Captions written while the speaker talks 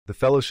The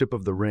Fellowship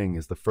of the Ring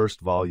is the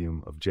first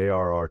volume of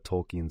J.R.R.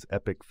 Tolkien's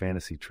epic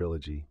fantasy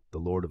trilogy, The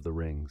Lord of the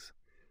Rings.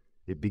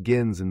 It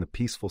begins in the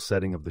peaceful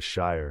setting of the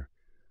Shire,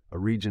 a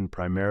region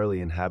primarily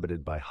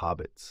inhabited by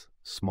hobbits,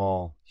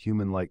 small,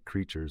 human-like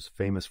creatures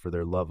famous for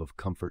their love of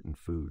comfort and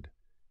food.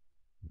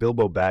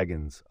 Bilbo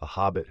Baggins, a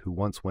hobbit who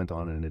once went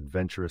on an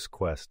adventurous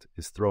quest,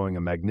 is throwing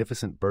a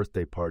magnificent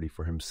birthday party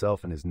for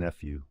himself and his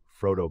nephew,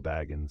 Frodo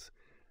Baggins,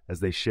 as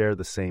they share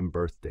the same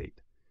birth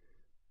date.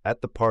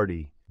 At the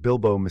party,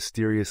 Bilbo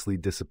mysteriously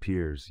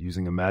disappears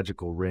using a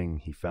magical ring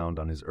he found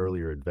on his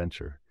earlier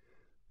adventure,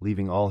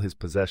 leaving all his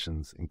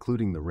possessions,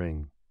 including the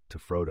ring, to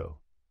Frodo.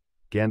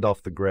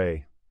 Gandalf the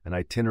Grey, an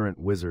itinerant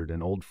wizard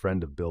and old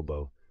friend of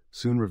Bilbo,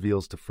 soon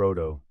reveals to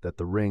Frodo that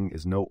the ring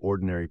is no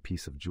ordinary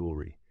piece of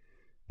jewelry.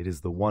 It is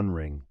the One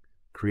Ring,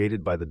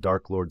 created by the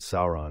Dark Lord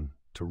Sauron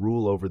to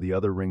rule over the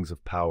other rings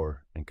of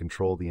power and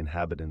control the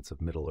inhabitants of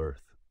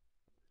Middle-earth.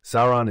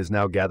 Sauron is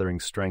now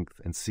gathering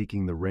strength and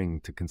seeking the ring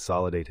to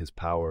consolidate his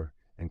power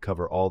and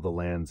cover all the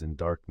lands in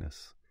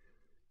darkness.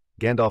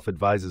 Gandalf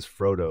advises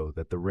Frodo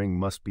that the ring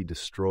must be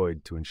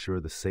destroyed to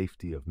ensure the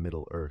safety of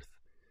Middle-earth.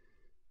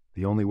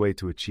 The only way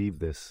to achieve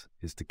this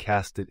is to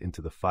cast it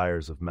into the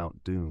fires of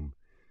Mount Doom,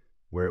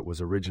 where it was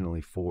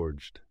originally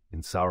forged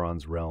in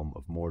Sauron's realm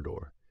of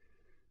Mordor.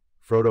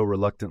 Frodo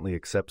reluctantly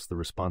accepts the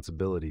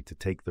responsibility to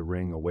take the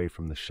ring away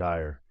from the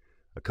Shire,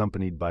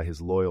 accompanied by his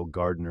loyal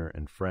gardener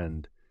and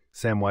friend,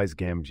 Samwise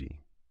Gamgee.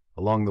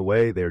 Along the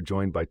way, they are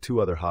joined by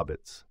two other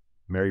hobbits,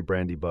 Merry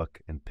Brandybuck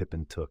and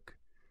Pippin Took.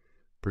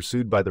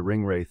 Pursued by the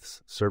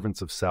Ringwraiths,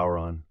 servants of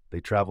Sauron, they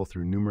travel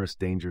through numerous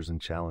dangers and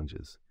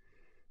challenges.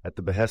 At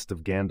the behest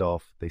of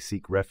Gandalf, they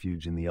seek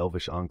refuge in the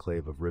elvish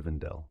enclave of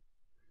Rivendell.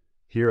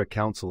 Here a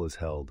council is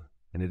held,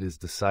 and it is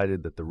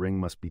decided that the ring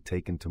must be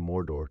taken to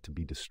Mordor to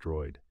be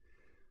destroyed.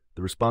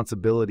 The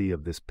responsibility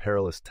of this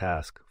perilous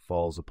task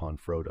falls upon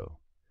Frodo.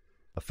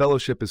 A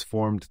fellowship is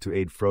formed to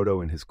aid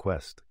Frodo in his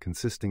quest,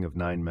 consisting of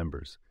 9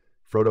 members: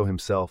 Frodo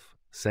himself,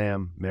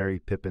 Sam, Merry,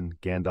 Pippin,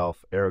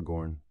 Gandalf,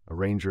 Aragorn, a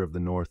ranger of the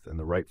north and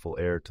the rightful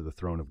heir to the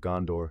throne of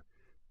Gondor,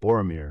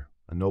 Boromir,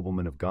 a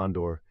nobleman of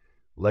Gondor,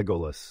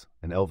 Legolas,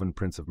 an elven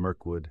prince of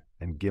Mirkwood,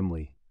 and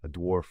Gimli, a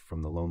dwarf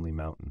from the Lonely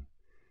Mountain.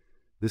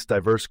 This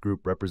diverse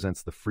group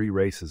represents the free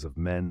races of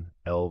men,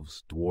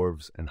 elves,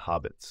 dwarves, and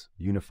hobbits,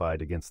 unified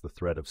against the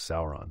threat of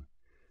Sauron.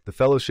 The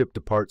Fellowship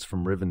departs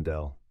from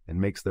Rivendell and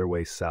makes their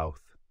way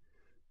south.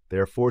 They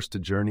are forced to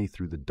journey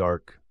through the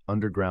dark,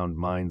 underground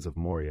mines of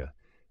Moria,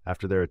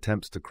 after their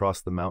attempts to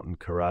cross the mountain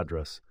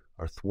Caradhras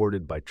are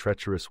thwarted by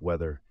treacherous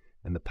weather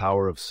and the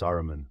power of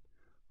Saruman,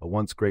 a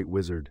once great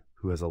wizard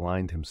who has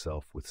aligned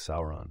himself with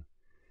Sauron.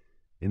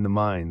 In the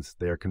mines,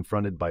 they are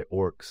confronted by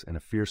orcs and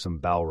a fearsome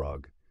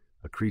Balrog,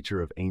 a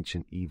creature of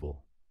ancient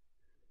evil.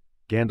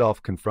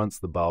 Gandalf confronts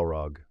the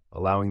Balrog,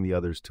 allowing the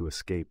others to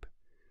escape,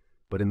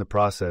 but in the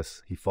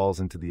process he falls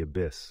into the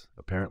abyss,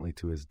 apparently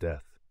to his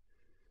death.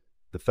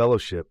 The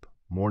Fellowship,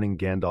 mourning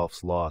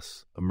Gandalf's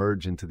loss,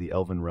 emerge into the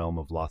elven realm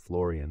of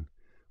Lothlorien,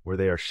 where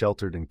they are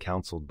sheltered and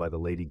counseled by the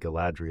Lady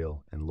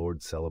Galadriel and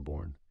Lord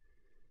Celeborn.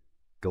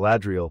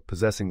 Galadriel,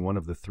 possessing one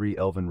of the 3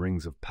 elven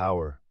rings of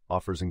power,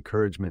 offers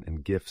encouragement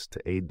and gifts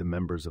to aid the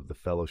members of the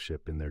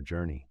Fellowship in their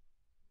journey.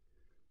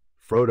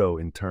 Frodo,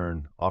 in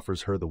turn,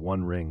 offers her the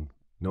One Ring,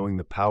 knowing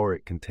the power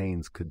it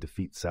contains could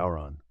defeat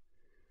Sauron.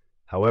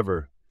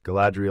 However,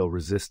 Galadriel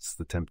resists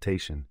the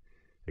temptation,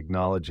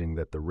 acknowledging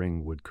that the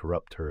ring would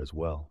corrupt her as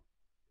well.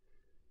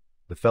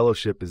 The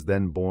Fellowship is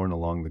then borne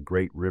along the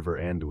great river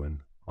Anduin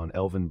on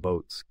elven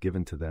boats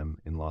given to them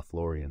in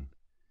Lothlorien.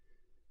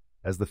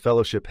 As the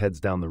Fellowship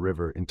heads down the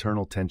river,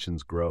 internal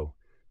tensions grow,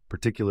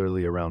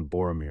 particularly around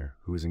Boromir,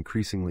 who is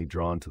increasingly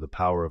drawn to the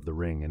power of the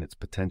ring and its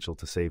potential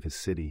to save his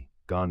city,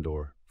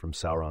 Gondor, from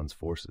Sauron's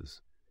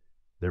forces.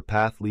 Their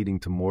path leading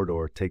to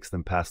Mordor takes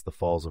them past the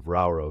Falls of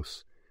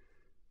Rauros,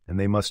 and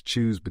they must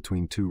choose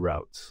between 2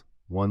 routes.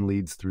 One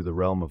leads through the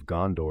realm of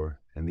Gondor,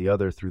 and the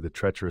other through the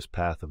treacherous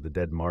path of the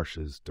Dead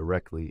Marshes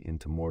directly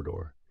into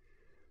Mordor.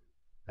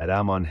 At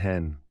Amon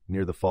Hen,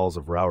 near the Falls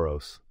of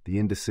Rauros, the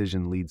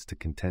indecision leads to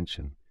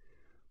contention.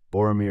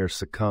 Boromir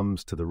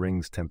succumbs to the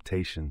ring's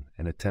temptation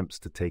and attempts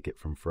to take it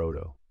from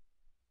Frodo.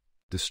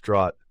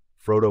 Distraught,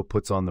 Frodo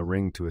puts on the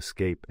ring to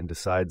escape and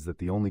decides that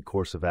the only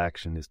course of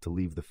action is to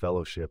leave the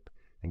Fellowship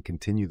and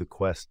continue the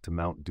quest to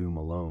Mount Doom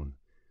alone.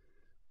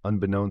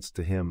 Unbeknownst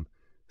to him,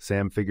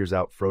 Sam figures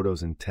out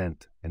Frodo's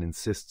intent and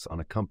insists on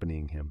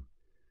accompanying him.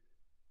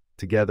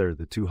 Together,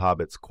 the 2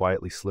 hobbits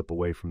quietly slip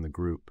away from the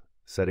group,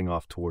 setting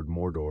off toward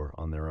Mordor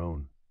on their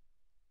own.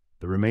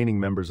 The remaining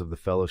members of the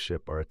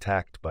Fellowship are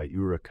attacked by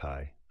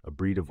Uruk-hai, a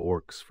breed of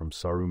orcs from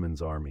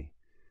Saruman's army.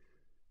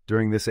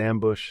 During this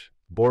ambush,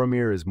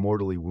 Boromir is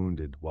mortally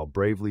wounded while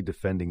bravely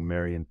defending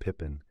Merry and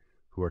Pippin,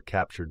 who are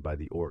captured by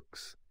the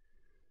orcs.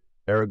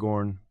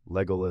 Aragorn,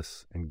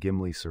 Legolas, and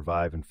Gimli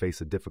survive and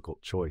face a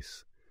difficult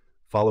choice: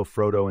 follow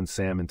Frodo and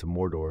Sam into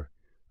Mordor,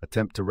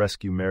 attempt to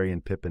rescue Merry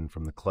and Pippin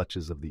from the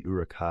clutches of the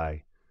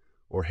Uruk-hai,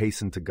 or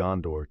hasten to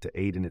Gondor to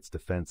aid in its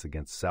defense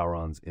against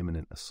Sauron's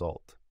imminent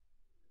assault.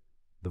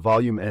 The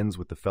volume ends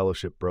with the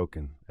Fellowship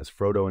broken, as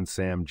Frodo and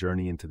Sam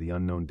journey into the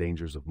unknown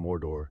dangers of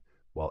Mordor,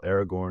 while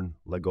Aragorn,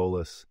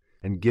 Legolas,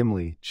 and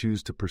Gimli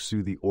choose to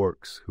pursue the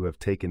orcs who have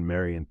taken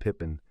Merry and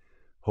Pippin,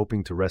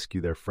 hoping to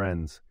rescue their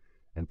friends,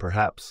 and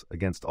perhaps,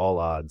 against all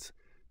odds,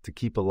 to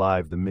keep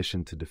alive the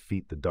mission to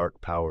defeat the dark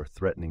power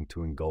threatening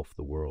to engulf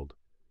the world.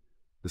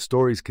 The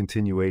story's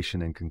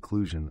continuation and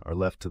conclusion are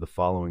left to the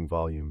following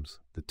volumes,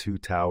 The Two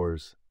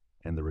Towers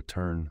and The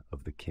Return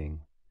of the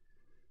King.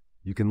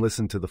 You can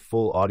listen to the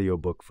full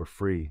audiobook for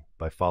free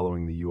by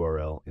following the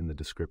URL in the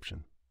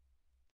description.